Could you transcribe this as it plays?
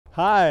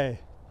Hi.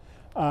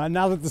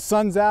 Now that the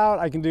sun's out,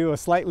 I can do a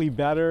slightly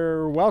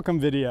better welcome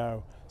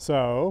video.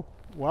 So,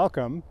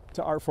 welcome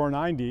to Art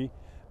 490.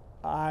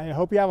 I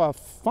hope you have a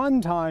fun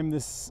time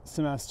this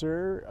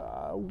semester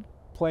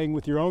playing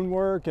with your own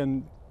work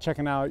and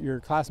checking out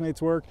your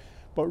classmates' work.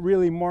 But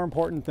really, more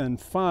important than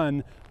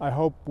fun, I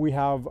hope we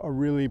have a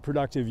really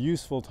productive,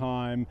 useful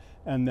time,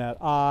 and that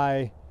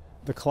I,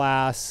 the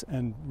class,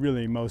 and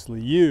really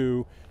mostly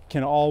you,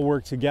 can all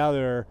work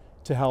together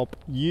to help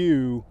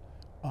you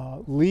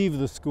leave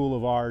the School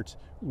of Art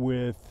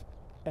with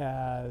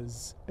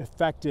as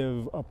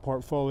effective a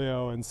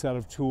portfolio and set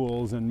of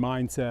tools and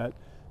mindset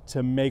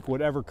to make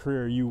whatever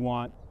career you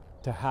want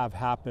to have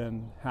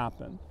happen.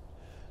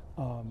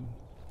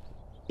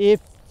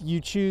 If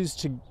you choose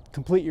to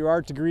complete your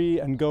art degree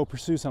and go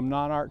pursue some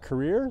non-art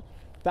career,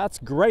 that's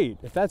great.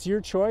 If that's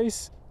your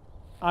choice,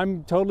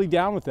 I'm totally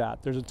down with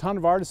that. There's a ton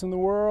of artists in the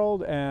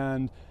world,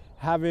 and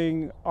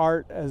having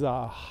art as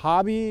a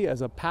hobby,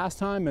 as a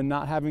pastime, and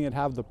not having it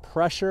have the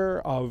pressure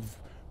of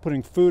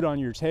putting food on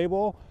your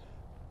table,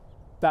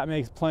 that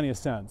makes plenty of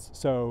sense.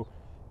 So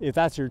if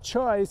that's your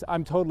choice,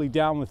 I'm totally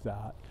down with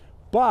that.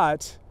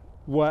 But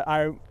what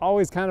I'm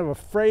always kind of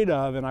afraid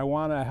of, and I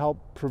want to help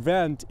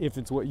prevent, if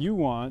it's what you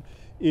want,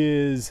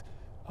 is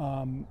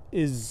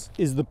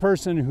the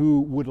person who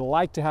would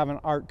like to have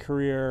an art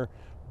career,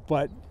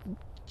 but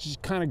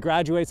just kind of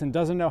graduates and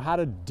doesn't know how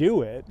to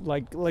do it.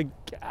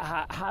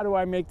 How do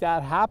I make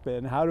that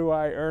happen? How do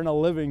I earn a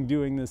living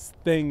doing this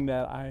thing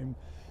that I'm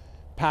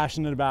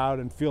passionate about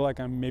and feel like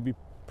I'm maybe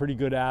pretty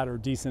good at or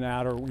decent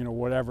at, or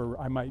whatever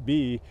I might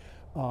be?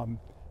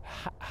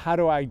 How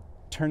do I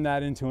turn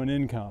that into an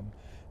income?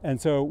 And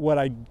so what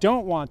I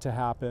don't want to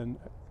happen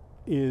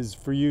is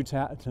for you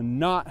to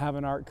not have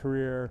an art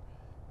career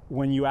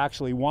when you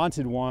actually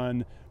wanted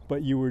one,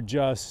 but you were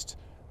just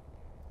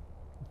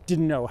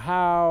didn't know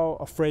how,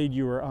 afraid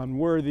you were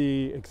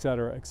unworthy,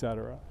 etc.,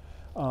 etc.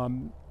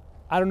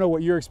 I don't know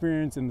what your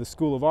experience in the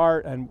School of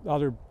Art and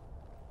other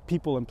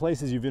people and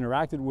places you've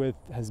interacted with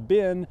has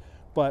been,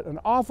 but an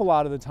awful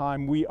lot of the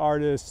time we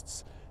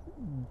artists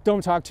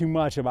don't talk too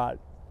much about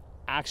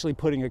actually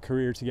putting a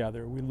career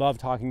together. We love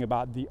talking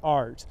about the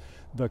art,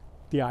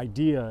 the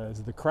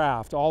ideas, the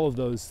craft, all of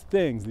those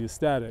things, the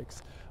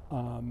aesthetics.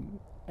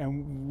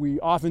 And we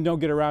often don't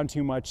get around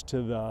too much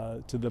to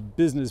the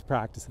business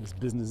practices.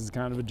 Business is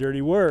kind of a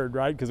dirty word,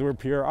 right? Because we're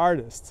pure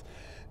artists.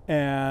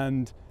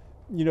 And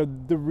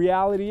the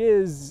reality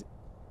is,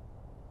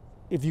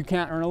 if you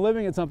can't earn a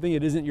living at something,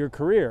 it isn't your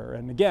career.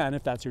 And again,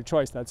 if that's your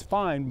choice, that's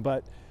fine.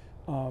 But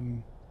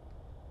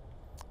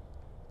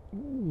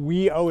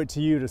we owe it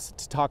to you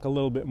to talk a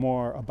little bit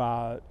more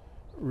about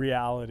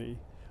reality.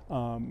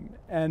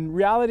 And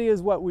reality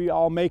is what we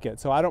all make it.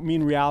 So I don't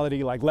mean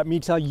reality like, let me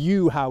tell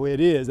you how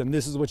it is and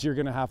this is what you're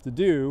gonna have to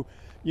do.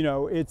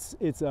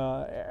 It's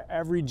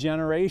every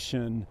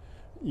generation,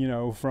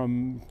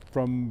 from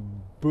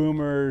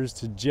boomers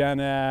to Gen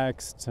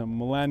X to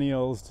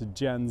millennials to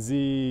Gen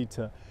Z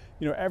to,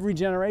 every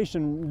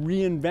generation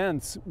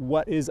reinvents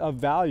what is of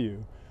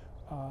value.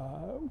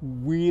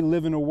 We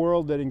live in a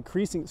world that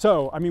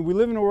we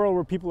live in a world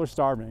where people are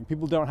starving.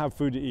 People don't have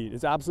food to eat.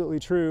 It's absolutely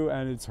true,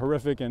 and it's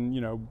horrific,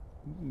 and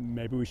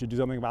maybe we should do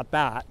something about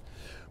that.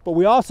 But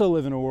we also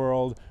live in a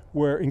world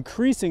where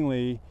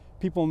increasingly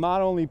people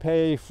not only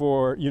pay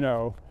for,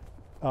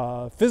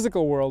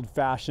 physical world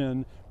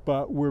fashion,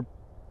 but we're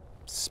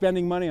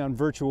spending money on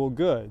virtual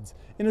goods.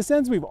 In a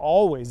sense, we've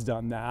always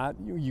done that.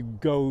 You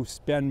go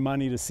spend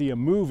money to see a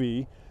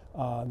movie.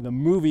 The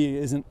movie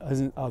isn't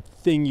a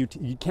thing you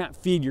can't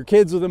feed your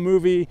kids with a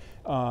movie.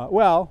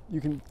 Well,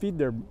 you can feed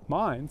their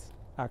minds,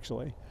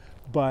 actually.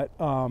 But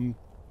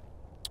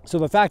so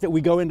the fact that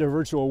we go into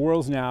virtual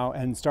worlds now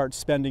and start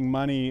spending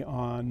money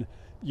on,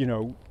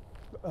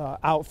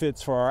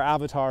 outfits for our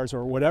avatars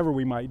or whatever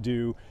we might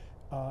do,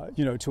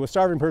 to a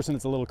starving person,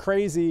 it's a little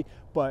crazy,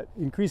 but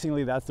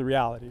increasingly that's the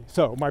reality.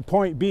 So my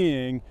point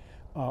being,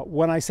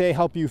 when I say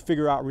help you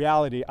figure out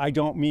reality, I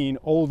don't mean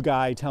old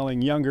guy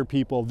telling younger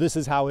people this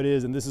is how it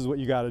is and this is what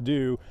you got to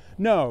do.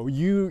 No,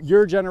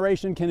 your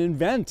generation can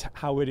invent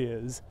how it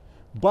is,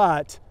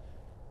 but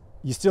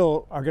you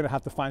still are going to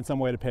have to find some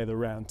way to pay the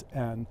rent.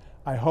 And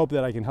I hope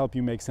that I can help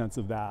you make sense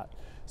of that.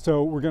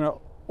 So we're going to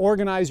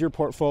organize your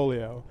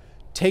portfolio,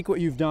 take what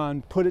you've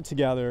done, put it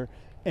together.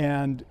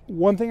 And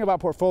one thing about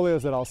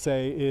portfolios that I'll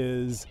say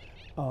is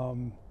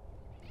don't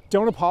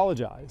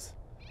apologize.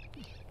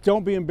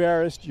 Don't be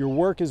embarrassed. Your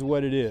work is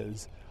what it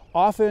is.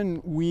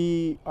 Often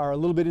we are a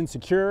little bit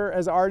insecure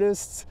as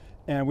artists,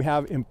 and we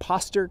have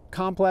imposter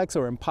complex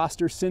or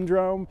imposter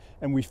syndrome,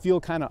 and we feel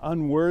kind of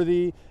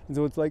unworthy. And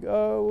so it's like,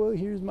 oh, well,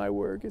 here's my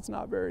work. It's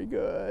not very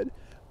good.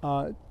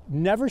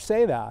 Never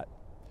say that.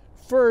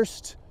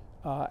 First,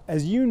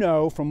 as you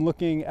know from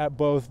looking at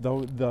both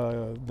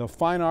the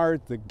fine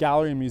art, the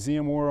gallery and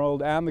museum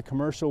world, and the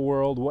commercial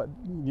world,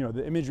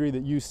 the imagery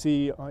that you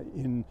see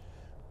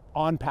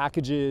on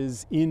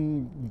packages,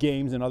 in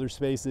games and other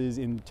spaces,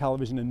 in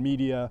television and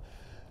media,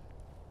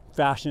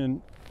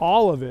 fashion,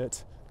 all of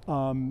it,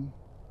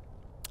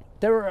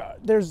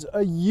 there's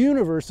a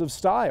universe of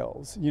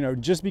styles. You know,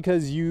 just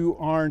because you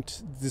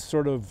aren't this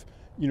sort of,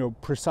 you know,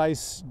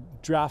 precise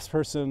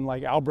draftsperson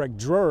like Albrecht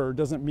Dürer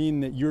doesn't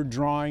mean that your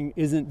drawing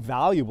isn't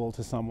valuable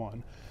to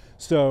someone.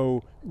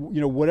 So, you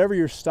know, whatever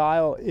your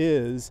style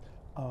is,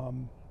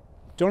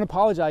 don't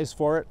apologize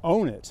for it,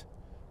 own it.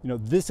 You know,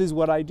 this is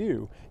what I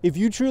do. If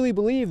you truly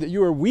believe that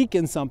you are weak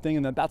in something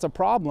and that that's a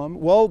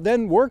problem, well,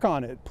 then work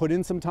on it. Put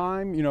in some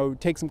time, you know,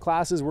 take some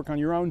classes, work on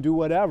your own, do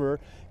whatever.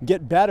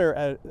 Get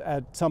better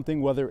at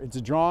something, whether it's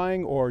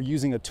drawing or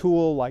using a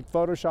tool like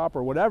Photoshop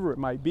or whatever it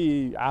might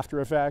be, After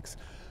Effects.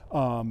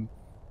 You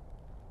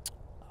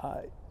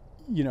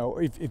know,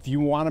 if you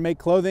want to make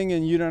clothing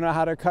and you don't know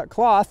how to cut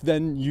cloth,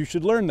 then you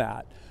should learn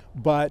that.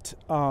 But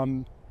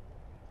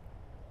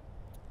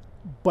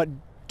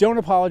don't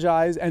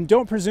apologize, and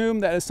don't presume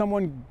that as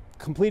someone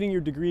completing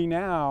your degree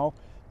now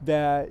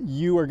that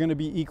you are going to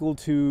be equal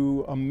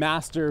to a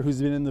master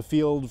who's been in the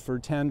field for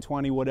 10,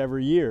 20, whatever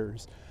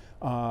years.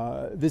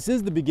 This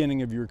is the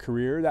beginning of your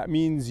career. That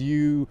means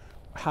you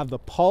have the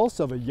pulse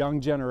of a young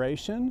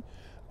generation,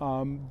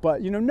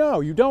 but you know,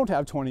 no, you don't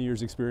have 20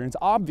 years experience,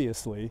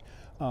 obviously.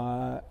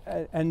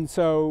 And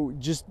so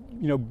just,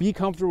 you know, be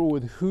comfortable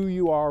with who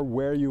you are,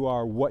 where you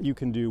are, what you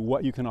can do,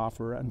 what you can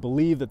offer, and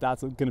believe that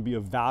that's going to be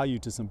of value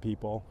to some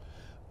people.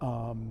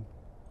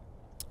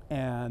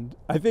 And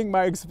I think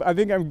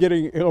I'm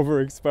getting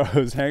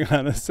overexposed. Hang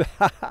on a sec.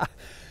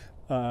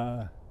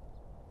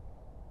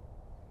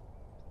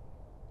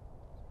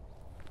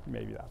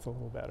 Maybe that's a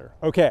little better.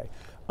 Okay.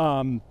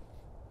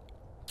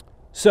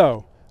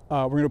 So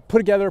we're going to put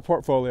together a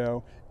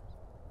portfolio.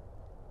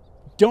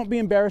 Don't be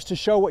embarrassed to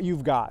show what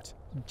you've got.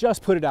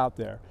 Just put it out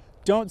there.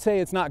 Don't say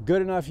it's not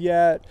good enough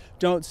yet.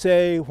 Don't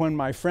say when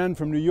my friend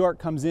from New York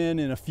comes in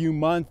a few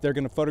months, they're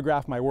going to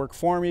photograph my work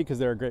for me because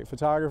they're a great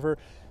photographer.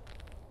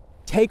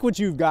 Take what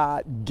you've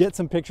got, get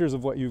some pictures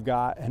of what you've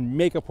got, and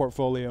make a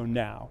portfolio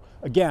now.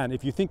 Again,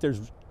 if you think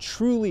there's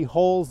truly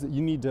holes that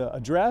you need to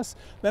address,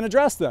 then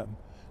address them.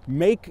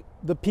 Make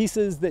the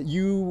pieces that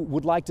you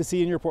would like to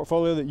see in your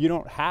portfolio that you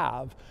don't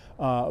have,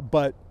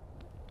 but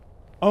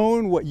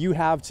own what you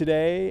have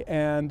today,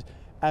 and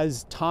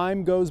as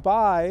time goes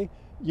by,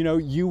 you know,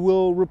 you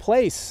will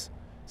replace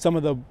some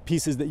of the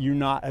pieces that you're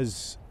not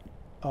as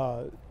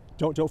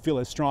don't feel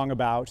as strong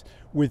about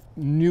with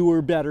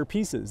newer, better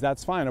pieces.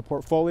 That's fine. A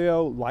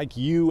portfolio, like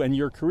you and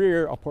your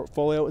career, a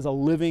portfolio is a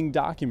living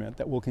document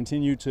that will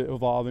continue to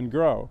evolve and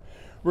grow.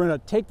 We're going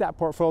to take that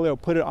portfolio,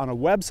 put it on a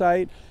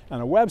website,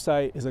 and a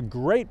website is a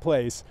great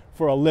place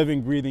for a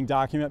living, breathing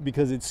document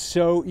because it's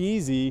so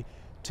easy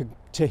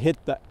to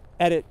hit the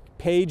edit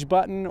page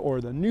button or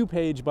the new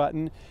page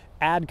button,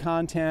 add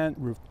content,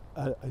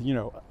 you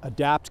know,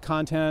 adapt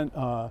content,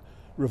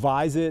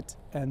 revise it.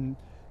 And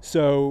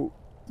so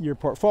your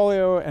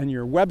portfolio and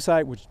your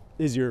website, which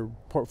is your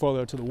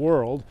portfolio to the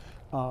world,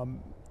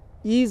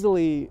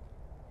 easily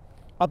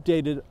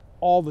updated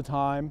all the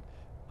time.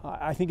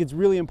 I think it's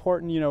really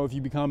important, you know, if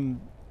you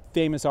become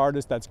famous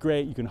artist, that's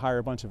great. You can hire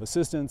a bunch of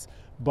assistants,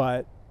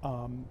 but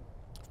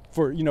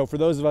for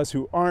those of us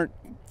who aren't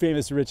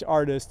famous rich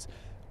artists,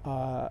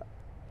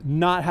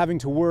 not having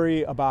to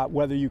worry about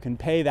whether you can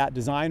pay that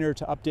designer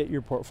to update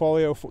your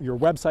portfolio, your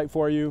website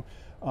for you.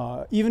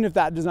 Even if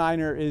that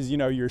designer is, you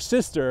know, your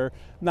sister,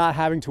 not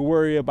having to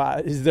worry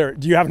about, do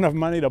you have enough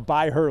money to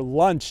buy her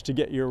lunch to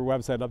get your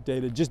website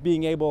updated? Just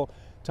being able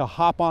to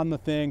hop on the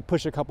thing,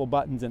 push a couple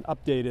buttons and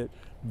update it,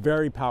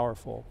 very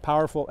powerful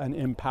and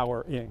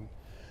empowering.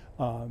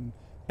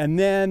 And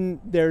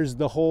then there's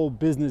the whole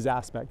business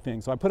aspect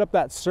thing. So I put up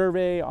that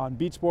survey on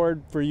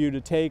Beachboard for you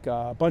to take.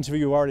 A bunch of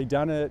you have already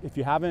done it. If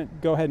you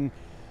haven't, go ahead and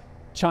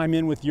chime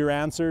in with your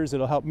answers.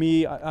 It'll help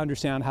me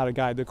understand how to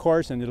guide the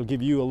course, and it'll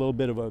give you a little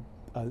bit of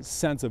a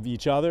sense of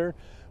each other.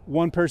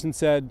 One person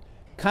said,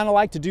 kind of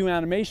like to do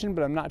animation,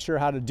 but I'm not sure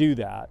how to do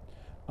that.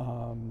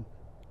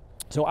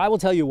 So I will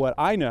tell you what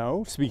I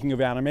know. Speaking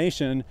of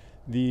animation,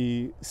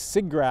 the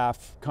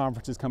SIGGRAPH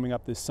conference is coming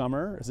up this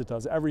summer, as it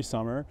does every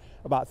summer.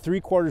 About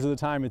 3/4 of the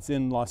time it's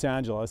in Los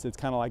Angeles. It's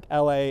kind of like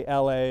LA,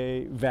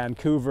 LA,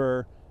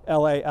 Vancouver,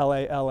 LA,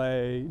 LA,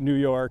 LA, New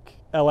York,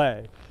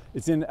 LA.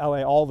 It's in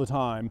LA all the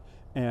time,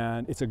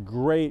 and it's a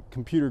great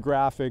computer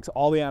graphics.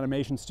 All the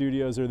animation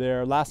studios are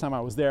there. Last time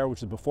I was there,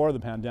 which is before the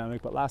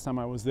pandemic, but last time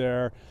I was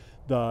there,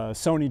 the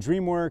Sony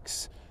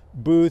DreamWorks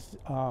booth,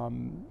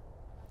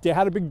 they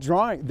had a big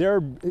drawing.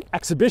 Their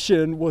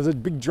exhibition was a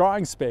big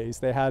drawing space.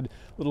 They had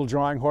little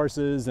drawing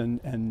horses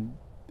and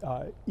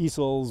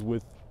easels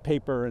with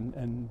paper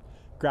and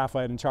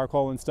graphite and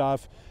charcoal and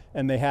stuff.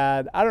 And they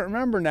had, I don't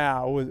remember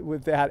now,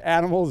 they had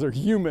animals or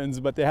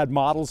humans, but they had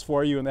models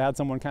for you, and they had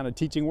someone kind of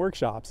teaching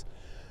workshops.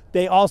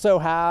 They also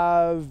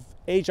have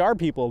HR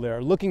people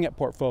there looking at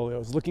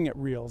portfolios, looking at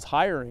reels,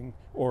 hiring,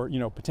 or, you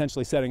know,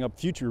 potentially setting up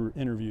future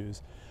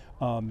interviews.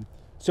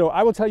 So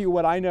I will tell you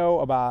what I know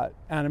about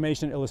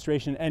animation,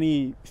 illustration,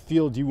 any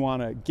field you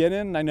want to get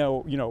in. I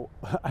know, you know,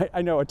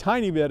 I know a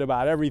tiny bit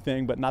about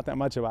everything, but not that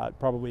much about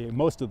probably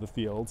most of the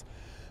fields.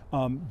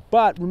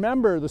 But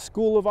remember, the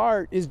School of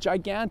Art is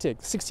gigantic,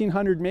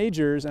 1,600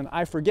 majors, and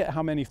I forget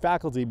how many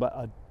faculty, but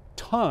a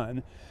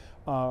ton.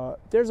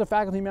 There's a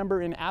faculty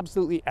member in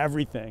absolutely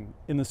everything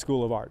in the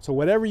School of Art. So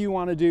whatever you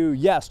want to do,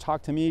 yes,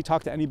 talk to me,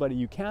 talk to anybody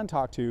you can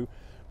talk to,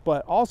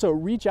 but also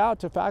reach out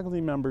to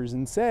faculty members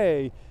and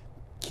say,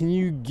 can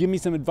you give me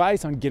some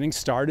advice on getting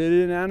started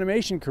in an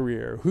animation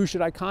career? Who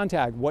should I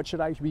contact? What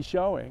should I be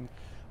showing?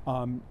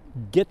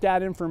 Get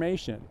that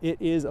information.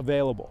 It is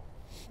available.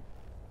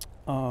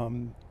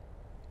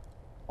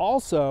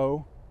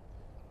 Also,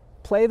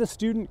 play the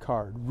student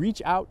card.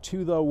 Reach out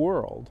to the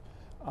world.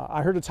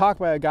 I heard a talk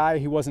by a guy,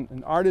 he wasn't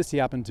an artist, he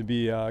happened to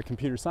be a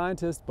computer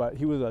scientist, but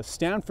he was a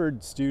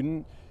Stanford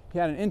student. He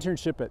had an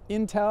internship at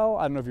Intel.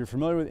 I don't know if you're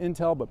familiar with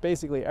Intel, but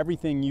basically every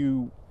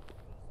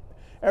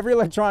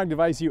electronic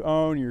device you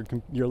own,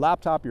 your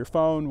laptop, your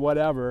phone,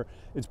 whatever,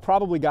 it's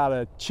probably got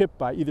a chip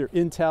by either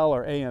Intel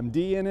or AMD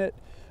in it.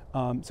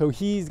 So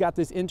he's got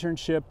this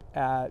internship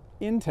at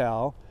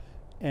Intel,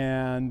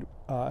 and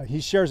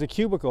he shares a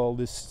cubicle,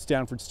 this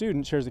Stanford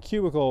student shares a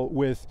cubicle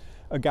with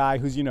a guy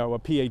who's, you know, a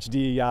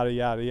PhD, yada,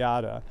 yada,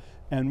 yada.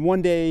 And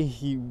one day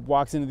he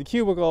walks into the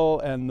cubicle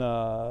and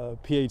the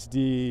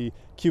PhD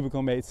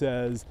cubicle mate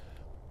says,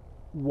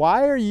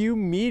 why are you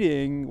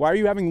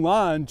having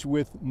lunch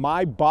with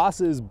my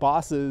boss's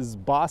boss's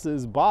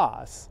boss's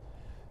boss?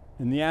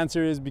 And the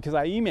answer is because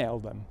I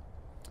emailed them.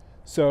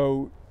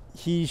 So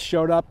he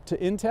showed up to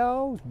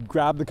Intel,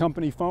 grabbed the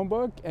company phone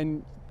book,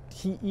 and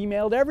he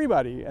emailed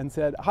everybody and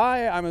said,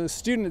 hi, I'm a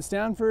student at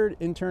Stanford,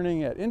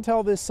 interning at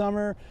Intel this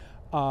summer.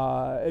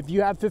 If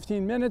you have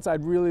 15 minutes,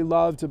 I'd really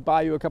love to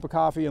buy you a cup of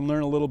coffee and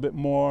learn a little bit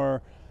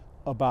more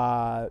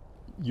about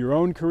your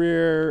own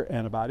career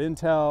and about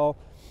Intel.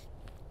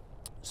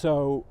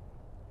 So,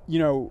 you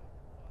know,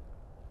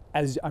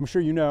 as I'm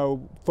sure you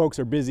know, folks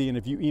are busy, and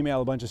if you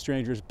email a bunch of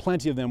strangers,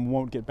 plenty of them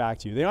won't get back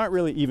to you. They aren't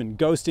really even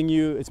ghosting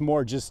you. It's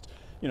more just,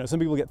 you know, some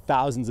people get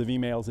thousands of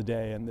emails a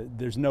day, and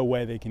there's no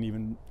way they can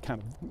even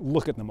kind of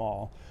look at them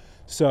all.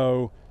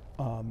 So,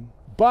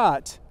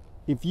 but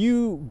if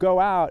you go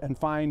out and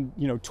find,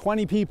 you know,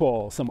 20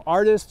 people, some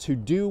artists who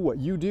do what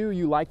you do,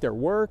 you like their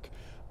work,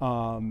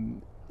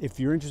 if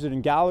you're interested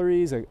in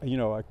galleries, you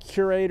know, a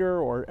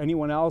curator or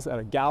anyone else at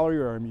a gallery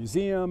or a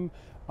museum,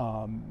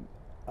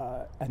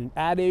 at an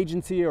ad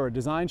agency or a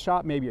design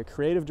shop, maybe a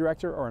creative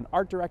director or an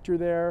art director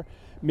there.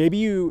 Maybe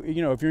you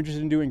know, if you're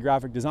interested in doing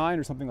graphic design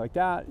or something like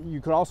that, you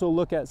could also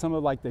look at some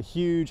of like the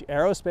huge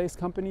aerospace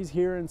companies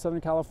here in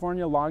Southern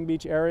California, Long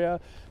Beach area.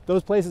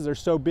 Those places are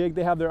so big,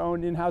 they have their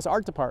own in-house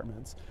art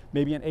departments,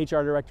 maybe an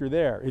HR director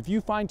there. If you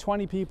find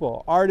 20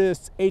 people,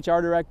 artists, HR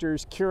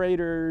directors,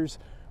 curators,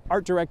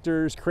 art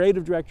directors,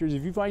 creative directors,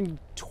 if you find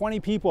 20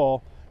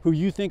 people who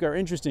you think are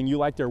interesting, you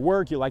like their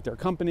work, you like their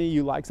company,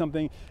 you like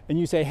something, and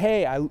you say,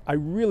 hey, I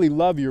really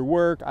love your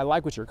work, I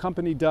like what your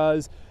company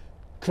does,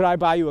 could I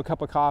buy you a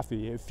cup of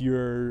coffee? If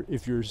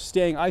you're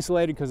staying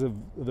isolated because of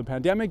the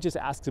pandemic, just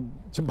ask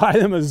to buy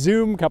them a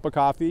Zoom cup of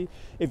coffee.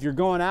 If you're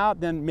going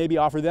out, then maybe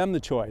offer them the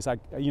choice. I'd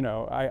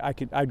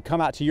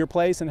come out to your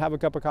place and have a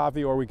cup of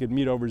coffee, or we could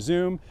meet over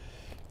Zoom.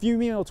 If you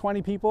email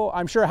 20 people,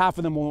 I'm sure half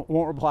of them won't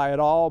reply at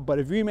all, but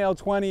if you email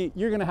 20,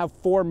 you're gonna have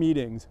 4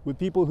 meetings with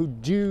people who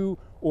do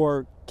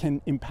or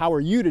can empower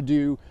you to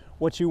do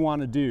what you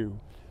wanna do.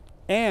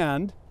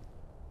 And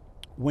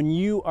when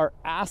you are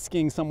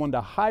asking someone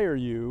to hire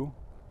you,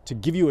 to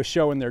give you a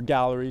show in their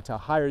gallery, to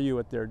hire you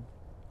at their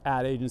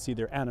ad agency,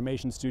 their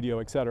animation studio,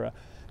 etc.,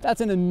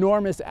 that's an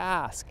enormous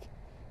ask.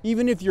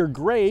 Even if you're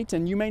great,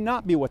 and you may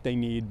not be what they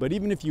need, but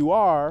even if you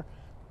are,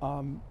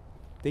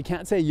 they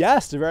can't say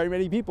yes to very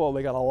many people.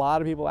 They got a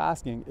lot of people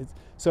asking.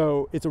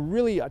 It's a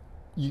really,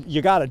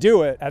 you got to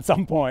do it at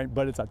some point,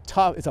 but it's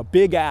a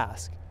big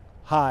ask.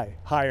 Hi,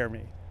 hire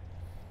me.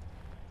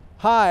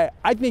 Hi,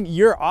 I think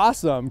you're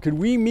awesome. Could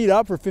we meet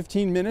up for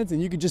 15 minutes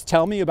and you could just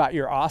tell me about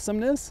your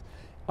awesomeness?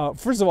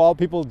 First of all,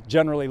 people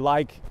generally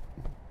like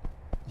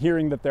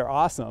hearing that they're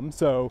awesome.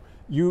 So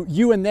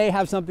you and they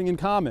have something in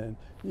common.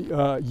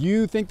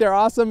 You think they're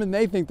awesome and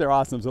they think they're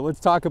awesome. So let's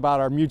talk about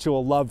our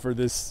mutual love for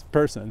this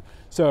person.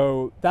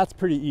 So that's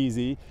pretty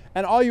easy.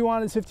 And all you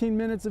want is 15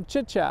 minutes of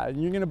chit chat,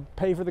 and you're gonna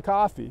pay for the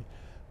coffee.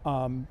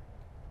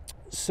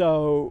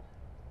 So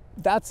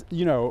that's,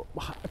 you know,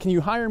 can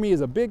you hire me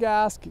is a big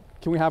ask.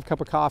 Can we have a cup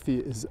of coffee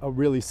is a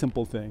really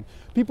simple thing.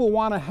 People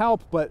wanna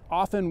help, but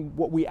often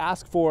what we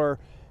ask for,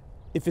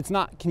 if it's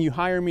not, can you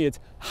hire me? It's,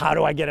 how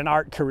do I get an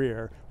art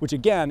career? Which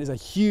again is a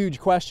huge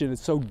question.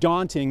 It's so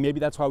daunting.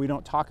 Maybe that's why we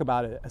don't talk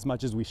about it as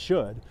much as we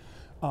should.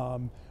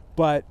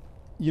 But,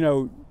 you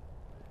know,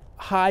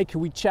 hi,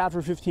 can we chat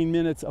for 15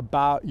 minutes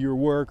about your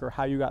work or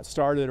how you got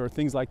started or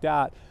things like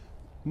that?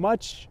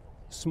 Much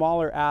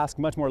smaller ask,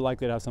 much more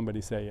likely to have somebody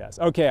say yes.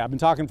 Okay, I've been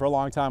talking for a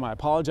long time. I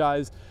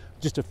apologize.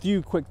 Just a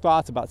few quick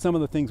thoughts about some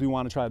of the things we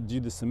want to try to do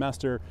this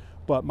semester.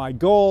 But my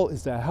goal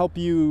is to help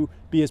you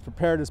be as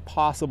prepared as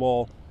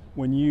possible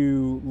when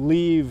you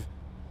leave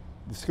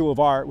the School of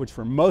Art, which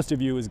for most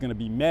of you is going to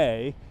be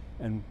May,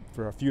 and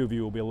for a few of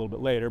you will be a little bit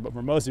later, but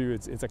for most of you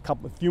it's a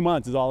few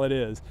months is all it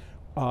is.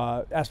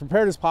 As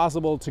prepared as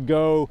possible to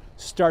go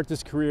start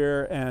this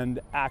career and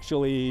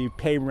actually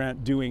pay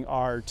rent doing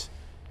art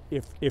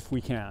if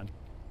we can.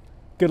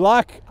 Good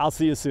luck. I'll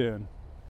see you soon.